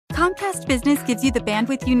Comcast Business gives you the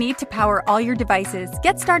bandwidth you need to power all your devices.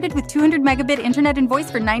 Get started with 200 megabit internet and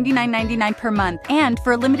voice for $99.99 per month. And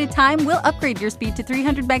for a limited time, we'll upgrade your speed to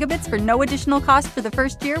 300 megabits for no additional cost for the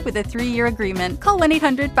first year with a 3-year agreement. Call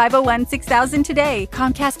 1-800-501-6000 today.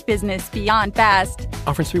 Comcast Business, beyond fast.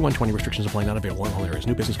 Offers 3120. Restrictions apply. Not available in all areas.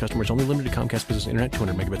 New business customers only. Limited to Comcast Business Internet.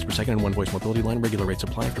 200 megabits per second and one voice mobility line. Regular rates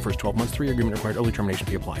apply after first 12 months. 3-year agreement required. Early termination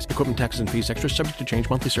fee applies. Equipment taxes and fees extra. Subject to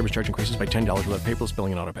change. Monthly service charge increases by $10 without paperless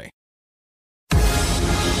billing and auto pay.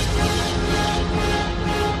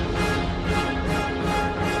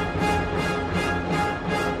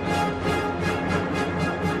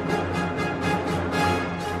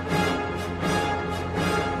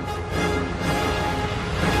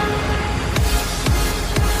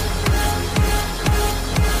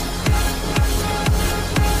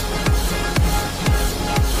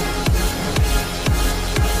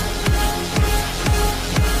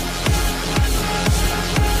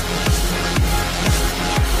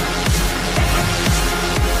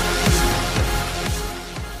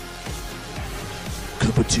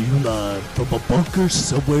 To you live from a bunker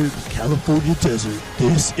somewhere in the California desert,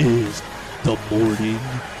 this is the Morning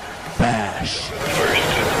Bash. First,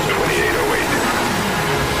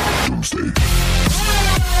 2808. Doomsday.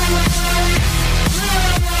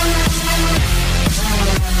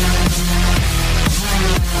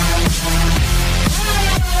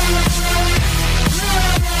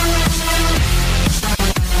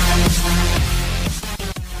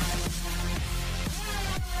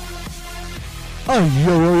 Oh,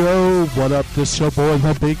 yo, what up? This your boy,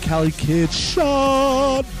 the Big Cali Kid,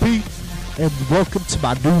 Sean B. And welcome to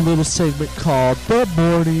my new little segment called The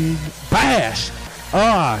Morning Bash.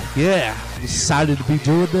 Yeah, I'm excited to be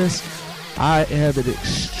doing this. I am in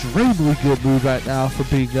extremely good mood right now for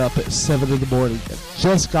being up at 7 in the morning. I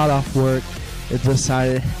just got off work and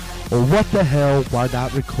decided, well, what the hell, why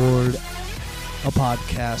not record a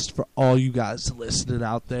podcast for all you guys listening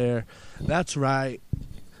out there? That's right.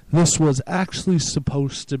 This was actually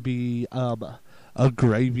supposed to be a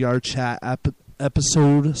graveyard chat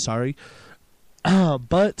episode,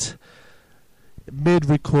 but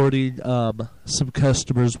mid-recording, some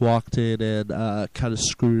customers walked in and kind of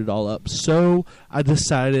screwed it all up. So I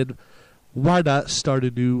decided, why not start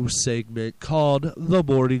a new segment called The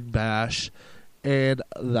Morning Bash, and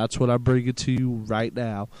that's what I'm bringing to you right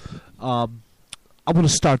now. I'm going to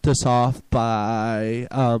start this off by...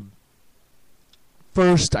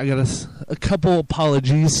 First, I got a couple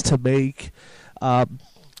apologies to make.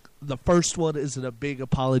 The first one isn't a big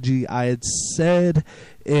apology. I had said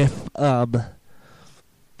if a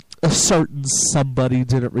certain somebody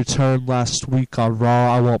didn't return last week on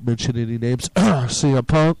Raw, I won't mention any names, CM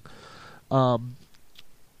Punk,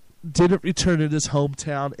 didn't return in his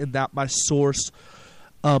hometown, and that my source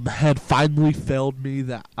had finally failed me,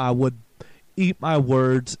 that I would eat my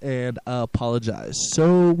words and apologize.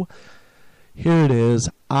 So... here it is.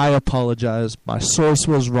 I apologize. My source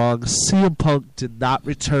was wrong. CM Punk did not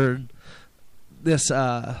return this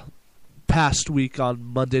past week on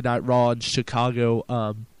Monday Night Raw in Chicago.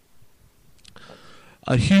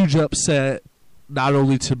 A huge upset, not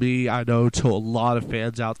only to me, I know to a lot of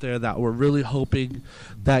fans out there that were really hoping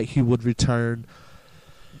that he would return.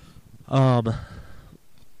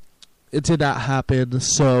 It did not happen,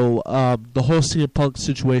 so the whole CM Punk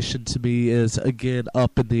situation to me is, again,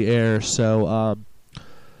 up in the air. So,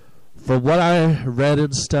 from what I read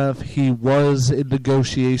and stuff, he was in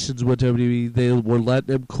negotiations with WWE. They were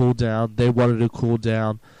letting him cool down. They wanted to cool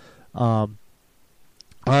down. I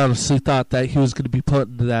honestly thought that he was going to be put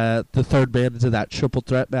into the third man into that triple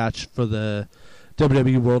threat match for the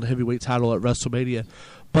WWE World Heavyweight title at WrestleMania.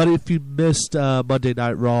 But if you missed Monday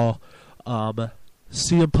Night Raw,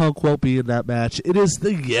 CM Punk won't be in that match. It is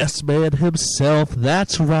the Yes Man himself.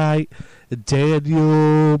 That's right,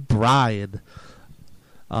 Daniel Bryan.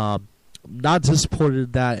 Not disappointed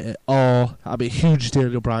in that at all. I'm a huge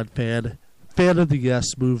Daniel Bryan fan of the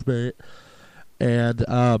Yes movement. And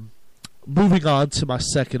moving on to my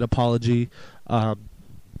second apology. At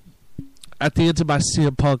the end of my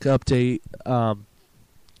CM Punk update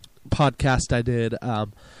podcast I did, I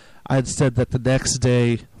had said that the next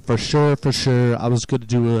day, For sure, I was going to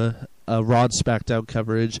do a Raw and SmackDown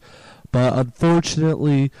coverage. But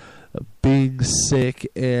unfortunately, being sick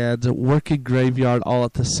and working graveyard all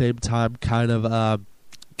at the same time kind of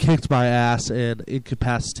kicked my ass and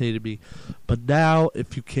incapacitated me. But now,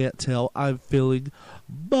 if you can't tell, I'm feeling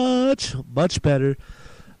much, much better.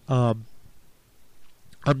 I'm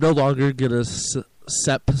no longer going to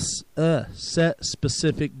set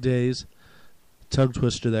specific days. Tongue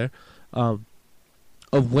twister there.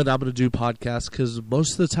 of when I'm going to do podcasts, because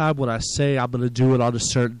most of the time when I say I'm going to do it on a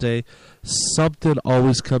certain day, something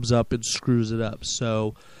always comes up and screws it up.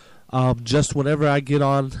 So just whenever I get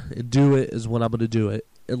on and do it is when I'm going to do it,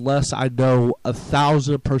 unless I know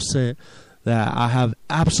 1,000% that I have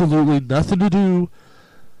absolutely nothing to do.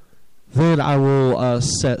 Then I will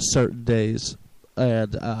set certain days,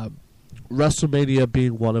 and WrestleMania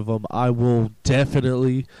being one of them. I will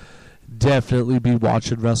definitely be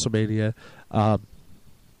watching WrestleMania.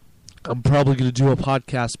 I'm probably going to do a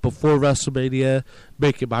podcast before WrestleMania,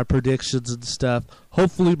 making my predictions and stuff.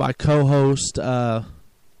 Hopefully my co-host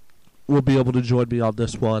will be able to join me on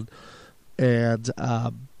this one, and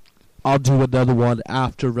I'll do another one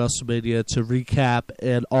after WrestleMania to recap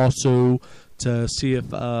and also to see if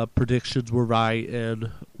predictions were right and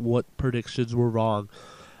what predictions were wrong.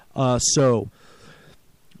 So,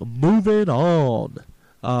 moving on.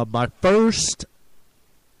 My first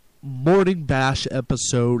Morning Bash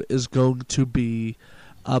episode is going to be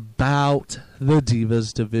about the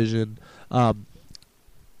Divas division. I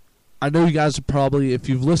know you guys are probably, if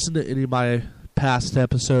you've listened to any of my past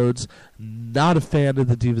episodes, not a fan of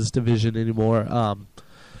the Divas division anymore.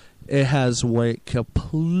 It has went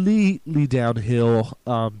completely downhill.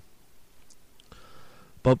 But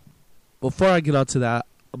before I get onto that,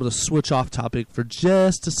 I'm going to switch off topic for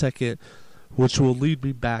just a second, which will lead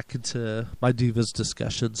me back into my Divas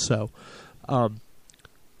discussion. So,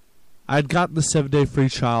 I'd gotten the 7-day free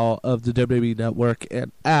trial of the WWE Network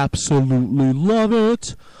and absolutely love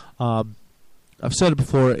it. I've said it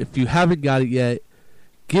before, if you haven't got it yet,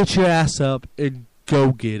 get your ass up and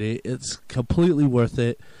go get it. It's completely worth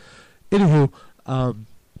it. Anywho, I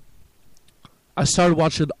started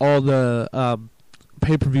watching all the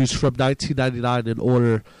pay-per-views from 1999 in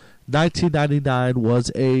order. 1999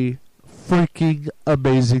 was a freaking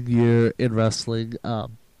amazing year in wrestling. But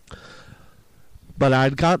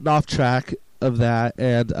I'd gotten off track of that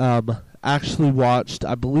and actually watched,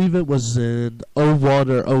 I believe it was in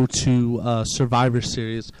 01 or 02 Survivor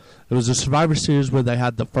Series. It was a Survivor Series where they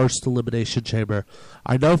had the first Elimination Chamber.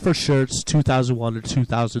 I know for sure it's 2001 or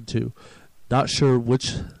 2002. Not sure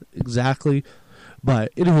which exactly.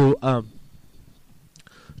 But anywho,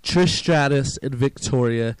 Trish Stratus and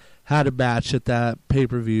Victoria had a match at that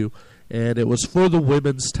pay-per-view. And it was for the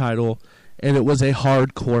women's title. And it was a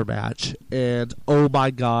hardcore match. And oh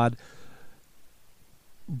my God,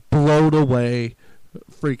 blown away.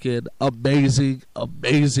 Freaking amazing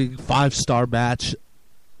 5-star match.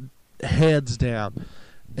 Hands down.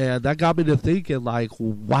 And that got me to thinking, like,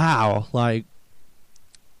 wow, like,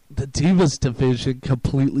 the Divas division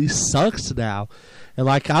completely sucks now. And,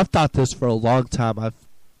 like, I've thought this for a long time.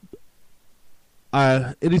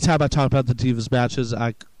 Anytime I talk about the Divas matches,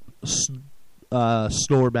 I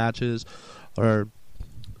snore matches and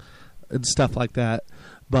stuff like that.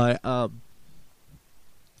 But, the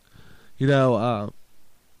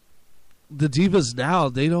Divas now,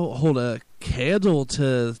 they don't hold a candle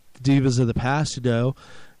to Divas of the past, and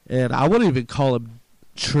I wouldn't even call them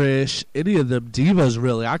Trish, any of them Divas,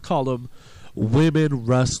 really. I call them women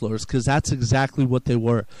wrestlers, because that's exactly what they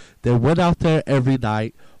were. They went out there every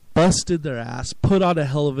night, busted their ass, put on a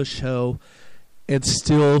hell of a show, and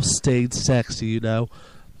still stayed sexy, The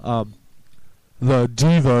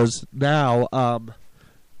Divas now,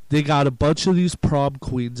 they got a bunch of these prom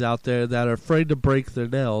queens out there that are afraid to break their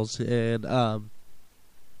nails and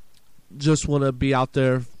just want to be out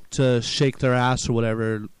there to shake their ass or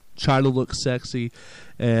whatever, try to look sexy,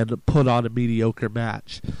 and put on a mediocre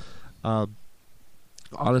match.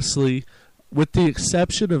 Honestly, with the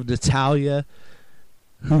exception of Natalya,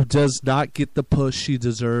 who does not get the push she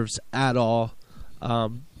deserves at all.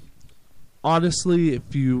 Honestly, if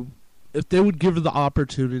they would give her the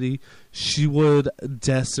opportunity, she would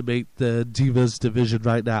decimate the Divas division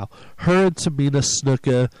right now. Her and Tamina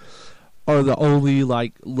Snuka are the only,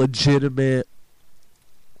 like, legitimate,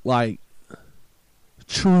 like,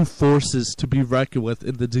 true forces to be reckoned with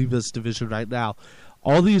in the Divas division right now.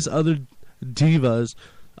 All these other divas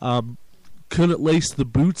couldn't lace the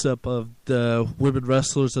boots up of the women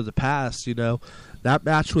wrestlers of the past, That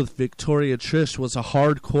match with Victoria and Trish was a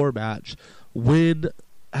hardcore match. When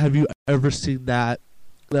have you ever seen that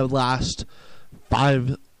last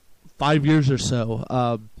 5 years or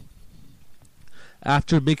so?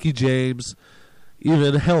 After Mickie James,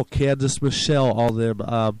 even hell, Candice Michelle, all them.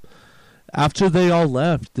 After they all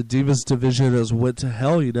left, the Divas division has went to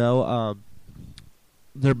hell.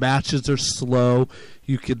 Their matches are slow.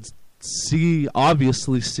 You can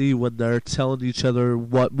obviously see when they're telling each other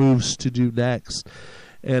what moves to do next,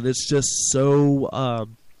 and it's just so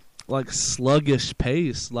sluggish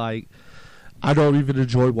pace. Like, I don't even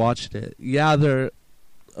enjoy watching it. Yeah,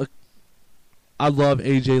 I love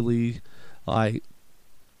AJ Lee,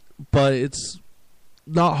 but it's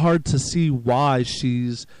not hard to see why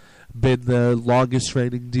she's been the longest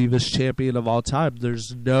reigning Divas champion of all time.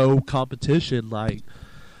 There's no competition like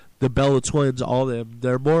the Bella Twins, all of them.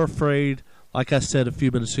 They're more afraid, like I said a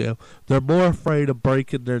few minutes ago, they're more afraid of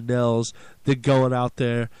breaking their nails than going out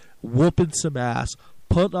there, whooping some ass,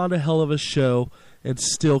 putting on a hell of a show, and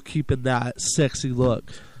still keeping that sexy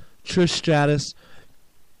look. Trish Stratus,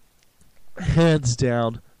 hands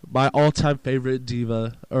down, my all-time favorite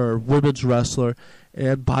diva, or women's wrestler,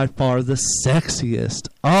 and by far the sexiest.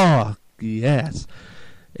 Oh, yes.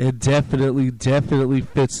 It definitely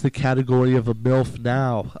fits the category of a MILF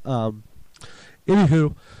now.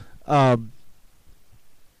 Anywho,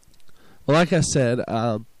 like I said,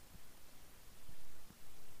 the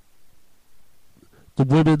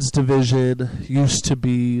women's division used to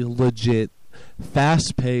be legit,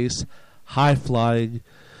 fast-paced, high-flying.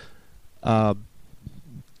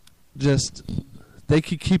 Just, they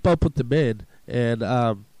could keep up with the men. And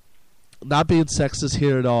not being sexist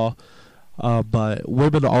here at all, but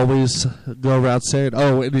women always go around saying,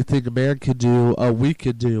 oh, anything a man can do, we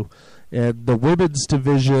can do. And the women's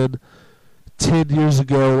division 10 years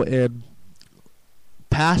ago and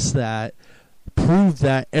past that proved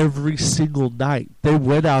that every single night. They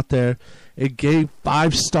went out there and gave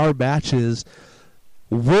 5-star matches,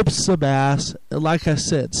 whooped some ass, and like I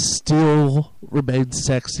said, still remained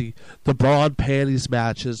sexy. The bra and panties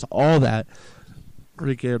matches, all that.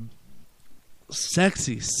 Freaking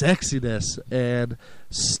sexiness, and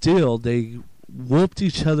still they whooped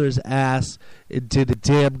each other's ass and did a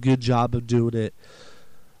damn good job of doing it.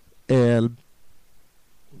 And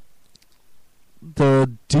the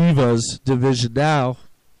Divas division now,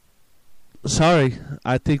 sorry,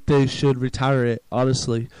 I think they should retire it,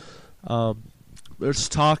 honestly. There's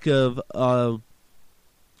talk of a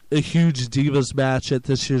huge Divas match at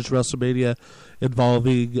this year's WrestleMania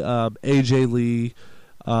involving AJ Lee,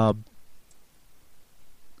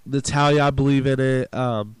 Natalya, I believe in it,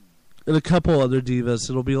 and a couple other divas.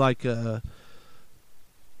 It'll be like a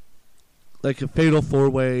fatal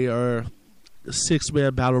 4-way or a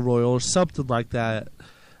 6-man battle royal or something like that.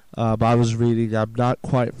 I was reading. I'm not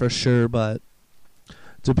quite for sure, but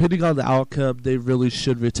depending on the outcome, they really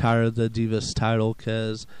should retire the Divas title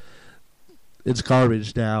because it's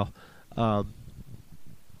garbage now. But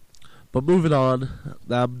moving on,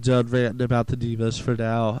 I'm done ranting about the Divas for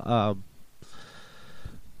now. I'm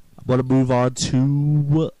going to move on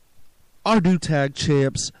to our new tag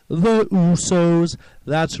champs, the Usos.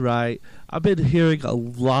 That's right. I've been hearing a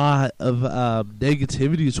lot of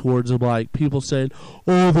negativity towards them, like people saying,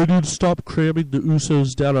 oh, they need to stop cramming the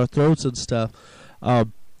Usos down our throats and stuff.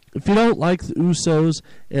 If you don't like the Usos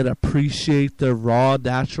and appreciate the raw,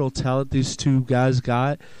 natural talent these two guys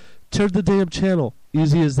got, turn the damn channel.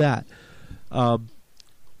 Easy as that.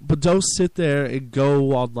 But don't sit there and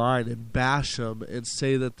go online and bash them and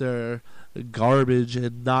say that they're garbage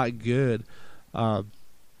and not good.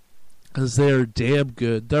 Because they're damn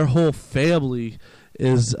good. Their whole family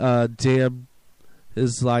is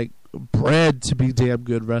like bred to be damn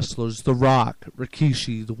good wrestlers. The Rock,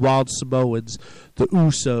 Rikishi, the Wild Samoans, the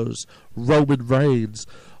Usos, Roman Reigns,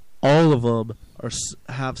 all of them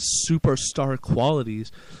have superstar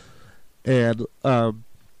qualities. And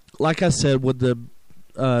like I said, when the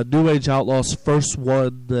New Age Outlaws first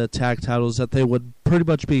won the tag titles, that they would pretty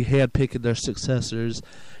much be handpicking their successors.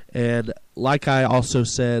 And like I also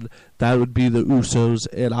said, that would be the Usos,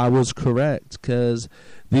 and I was correct, because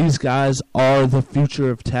these guys are the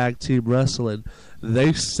future of tag team wrestling.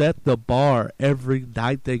 They set the bar every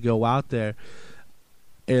night they go out there,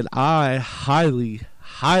 and I highly,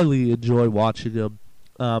 highly enjoy watching them.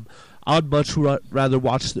 I'd much rather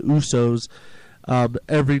watch the Usos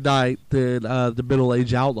every night than the Middle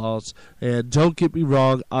Age Outlaws. And don't get me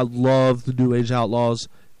wrong, I love the New Age Outlaws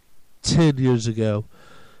 10 years ago.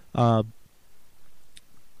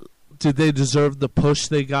 Did they deserve the push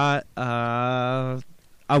they got? I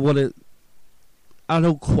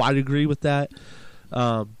don't quite agree with that.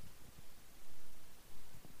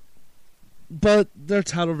 But their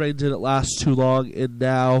title reign didn't last too long, and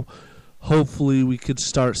now hopefully we can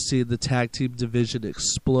start seeing the tag team division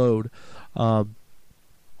explode.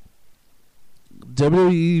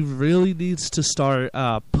 WWE really needs to start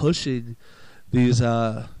pushing these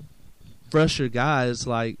fresher guys.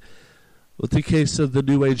 Like with the case of the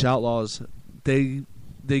New Age Outlaws, they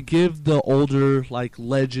give the older like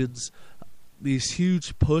legends these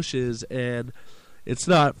huge pushes, and it's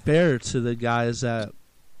not fair to the guys that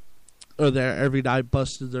are there every night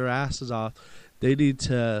busting their asses off. They need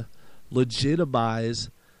to legitimize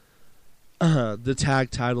the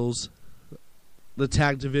tag titles the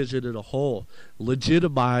tag division in a whole,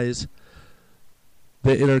 legitimize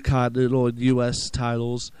the Intercontinental and U.S.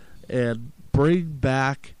 titles, and bring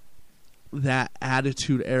back that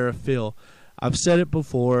Attitude Era feel. I've said it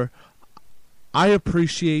before. I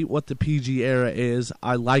appreciate what the PG era is.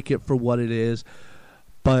 I like it for what it is.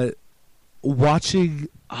 But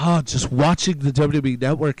just watching the WWE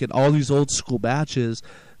Network and all these old school matches,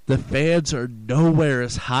 the fans are nowhere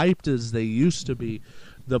as hyped as they used to be.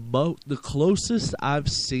 The closest I've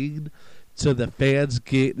seen to the fans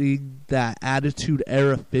getting that Attitude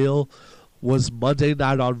Era feel was Monday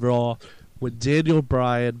Night on Raw, when Daniel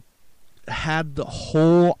Bryan had the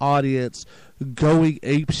whole audience going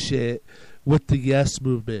apeshit with the Yes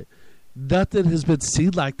Movement. Nothing has been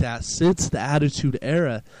seen like that since the Attitude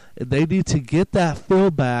Era, and they need to get that feel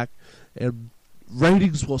back, and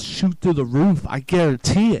ratings will shoot through the roof. I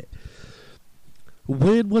guarantee it.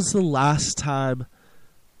 When was the last time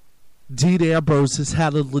Dean Ambrose has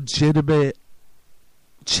had a legitimate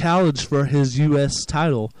challenge for his U.S.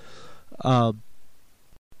 title? I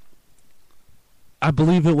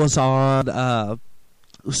believe it was on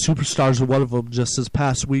Superstars, or one of them, just this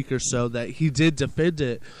past week or so, that he did defend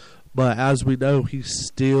it. But as we know, he's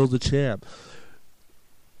still the champ.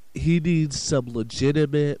 He needs some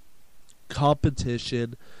legitimate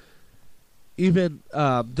competition. Even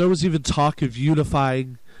there was even talk of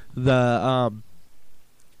unifying the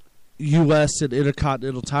U.S. and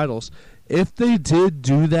Intercontinental titles. If they did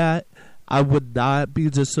do that, I would not be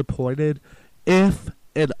disappointed if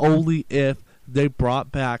and only if they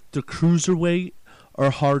brought back the Cruiserweight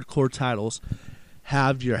or Hardcore titles.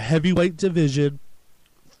 Have your heavyweight division,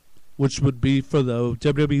 which would be for the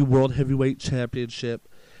WWE World Heavyweight Championship.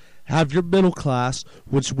 Have your middle class,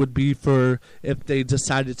 which would be for if they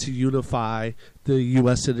decided to unify the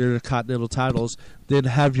U.S. and Intercontinental titles. Then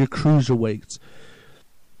have your cruiserweights.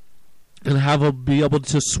 And have them be able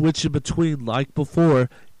to switch in between like before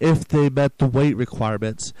if they met the weight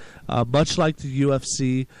requirements. Much like the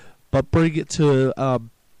UFC, but bring it to,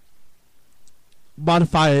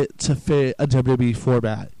 modify it to fit a WWE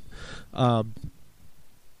format. And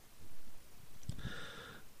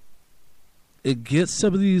get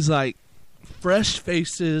some of these like fresh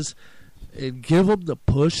faces and give them the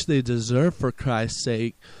push they deserve, for Christ's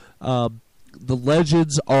sake. The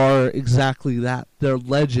legends are exactly that. They're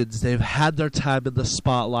legends. They've had their time in the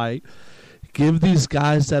spotlight. Give these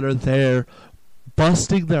guys that are there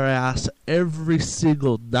busting their ass every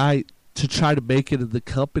single night to try to make it in the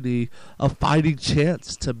company a fighting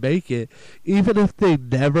chance to make it. Even if they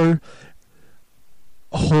never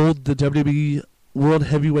hold the WWE World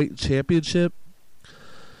Heavyweight Championship,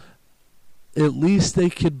 at least they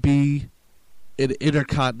could be an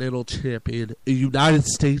Intercontinental Champion, a United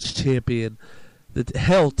States Champion,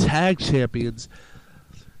 tag champions,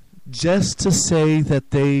 just to say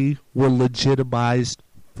that they were legitimized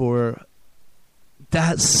for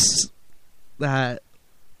that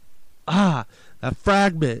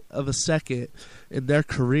fragment of a second in their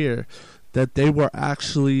career, that they were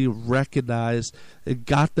actually recognized and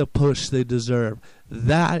got the push they deserve.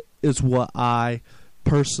 That is what I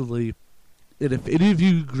personally, and if any of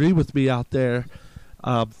you agree with me out there,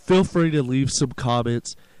 feel free to leave some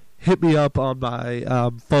comments. Hit me up on my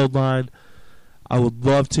phone line. I would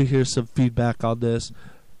love to hear some feedback on this.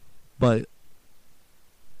 But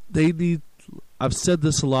they need, I've said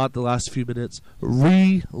this a lot the last few minutes,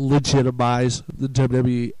 re-legitimize the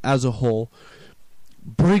WWE as a whole.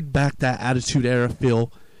 Bring back that Attitude Era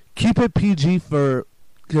feel. Keep it PG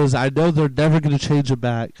because I know they're never going to change it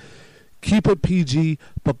back. Keep it PG,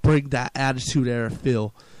 but bring that Attitude Era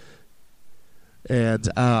feel. And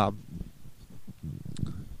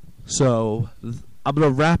so I'm going to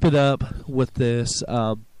wrap it up with this.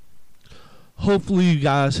 Hopefully you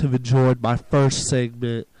guys have enjoyed my first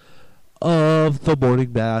segment of the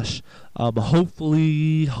Morning Bash.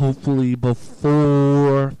 Hopefully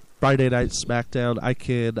before Friday Night SmackDown, I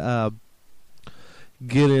can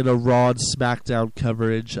get in a Raw and SmackDown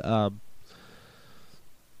coverage.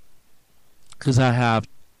 Because I have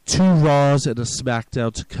 2 Raws and a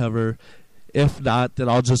SmackDown to cover. If not, then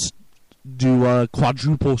I'll just do a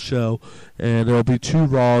quadruple show, and it'll be 2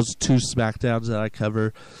 Raws, 2 SmackDowns that I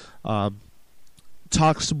cover.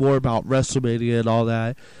 Talk some more about WrestleMania and all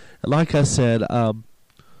that. And like I said,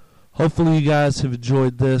 hopefully you guys have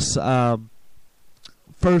enjoyed this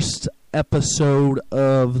first episode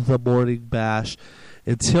of the Morning Bash.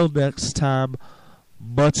 Until next time,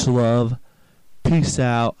 much love. Peace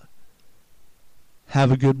out.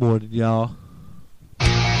 Have a good morning, y'all.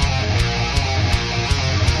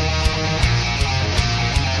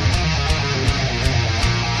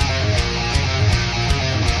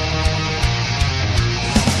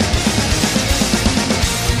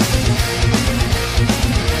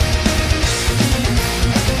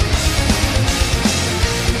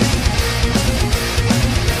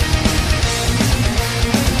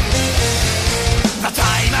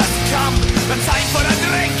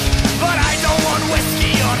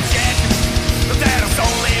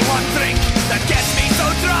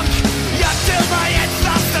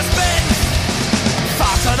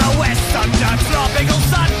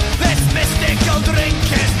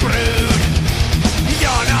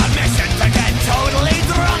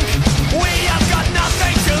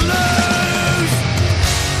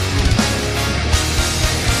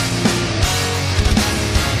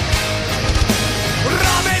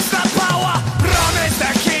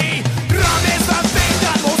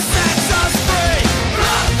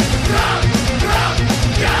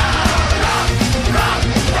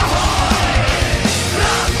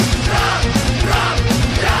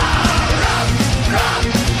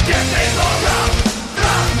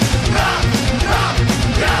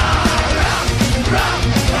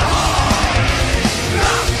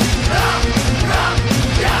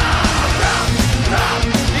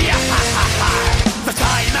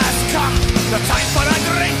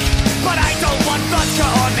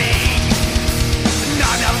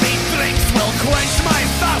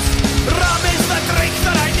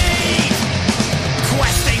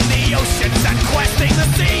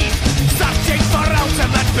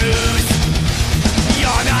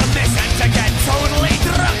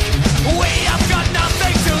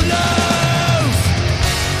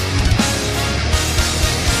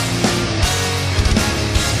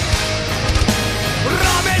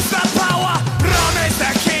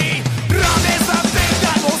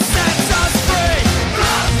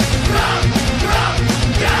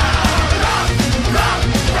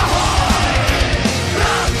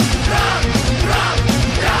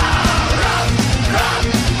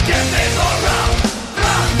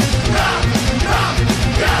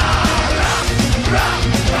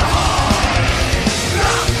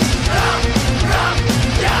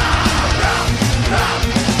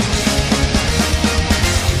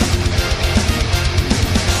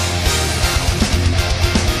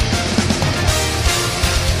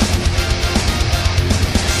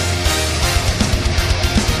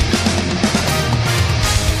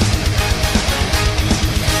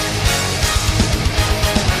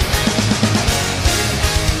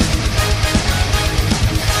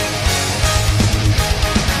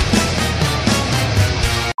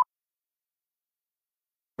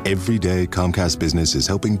 Every day, Comcast Business is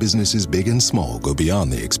helping businesses big and small go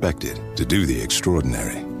beyond the expected to do the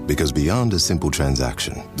extraordinary. Because beyond a simple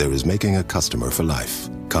transaction, there is making a customer for life.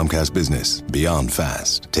 Comcast Business. Beyond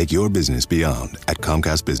fast. Take your business beyond at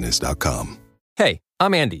ComcastBusiness.com. Hey,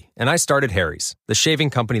 I'm Andy, and I started Harry's, the shaving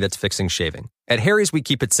company that's fixing shaving. At Harry's, we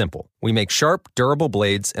keep it simple. We make sharp, durable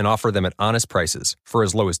blades and offer them at honest prices for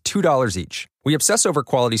as low as $2 each. We obsess over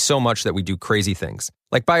quality so much that we do crazy things,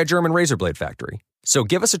 like buy a German razor blade factory. So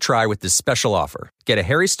give us a try with this special offer. Get a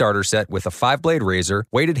Harry's starter set with a 5-blade razor,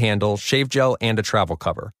 weighted handle, shave gel, and a travel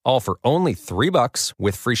cover. All for only $3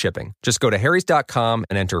 with free shipping. Just go to harrys.com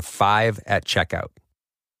and enter 5 at checkout.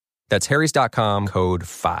 That's harrys.com, code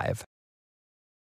 5.